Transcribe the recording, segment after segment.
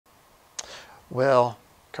Well,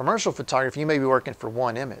 commercial photography, you may be working for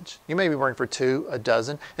one image. You may be working for two, a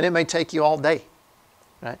dozen, and it may take you all day.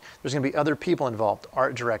 Right? There's going to be other people involved,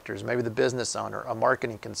 art directors, maybe the business owner, a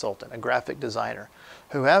marketing consultant, a graphic designer,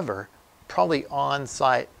 whoever, probably on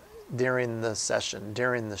site during the session,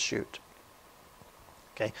 during the shoot.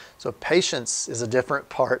 Okay, so patience is a different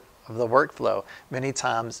part of the workflow. Many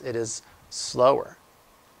times it is slower,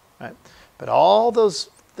 right? But all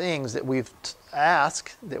those things that we've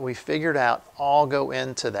asked, that we figured out, all go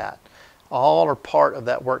into that. All are part of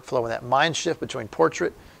that workflow and that mind shift between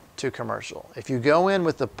portrait to commercial. If you go in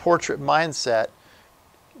with the portrait mindset,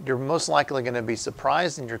 you're most likely going to be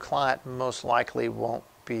surprised, and your client most likely won't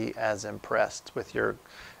be as impressed with your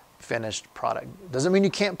finished product. Doesn't mean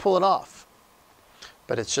you can't pull it off,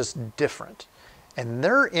 but it's just different. And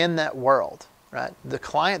they're in that world, right? The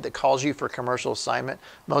client that calls you for a commercial assignment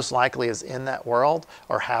most likely is in that world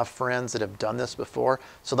or have friends that have done this before.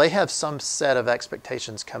 So they have some set of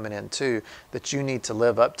expectations coming in too that you need to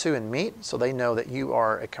live up to and meet, so they know that you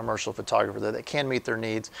are a commercial photographer that can meet their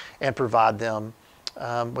needs and provide them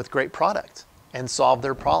with great product and solve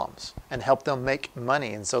their problems and help them make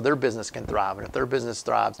money, and so their business can thrive. And if their business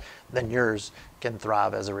thrives, then yours can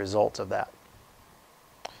thrive as a result of that.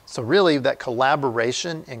 So really, that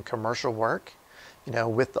collaboration in commercial work, you know,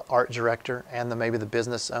 with the art director and maybe the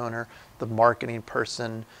business owner, the marketing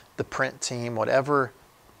person, the print team, whatever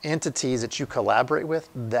entities that you collaborate with,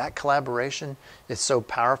 that collaboration is so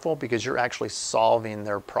powerful because you're actually solving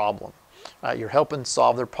their problem. You're helping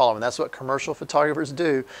solve their problem, and that's what commercial photographers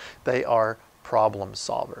do. They are problem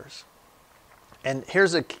solvers. And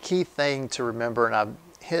here's a key thing to remember, and I've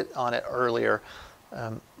hit on it earlier,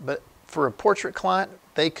 but for a portrait client,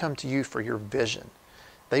 they come to you for your vision.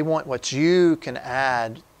 They want what you can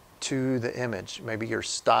add to the image, maybe your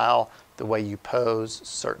style, the way you pose,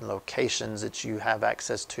 certain locations that you have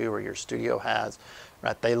access to or your studio has,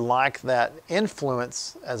 right? They like that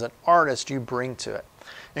influence as an artist you bring to it.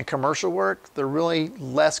 In commercial work, they're really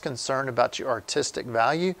less concerned about your artistic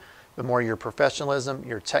value, but more your professionalism,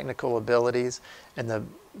 your technical abilities, and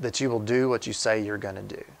that you will do what you say you're going to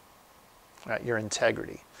do, right? Your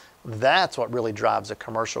integrity. That's what really drives a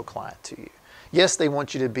commercial client to you. Yes, they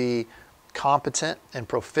want you to be competent and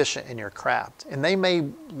proficient in your craft, and they may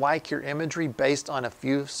like your imagery based on a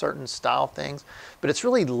few certain style things, but it's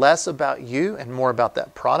really less about you and more about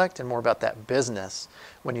that product and more about that business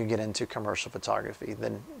when you get into commercial photography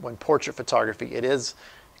than when portrait photography. It is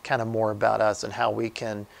kind of more about us and how we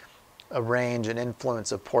can arrange and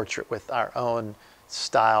influence a portrait with our own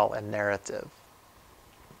style and narrative.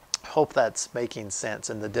 Hope that's making sense,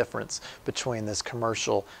 and the difference between this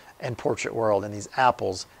commercial and portrait world and these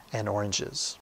apples and oranges.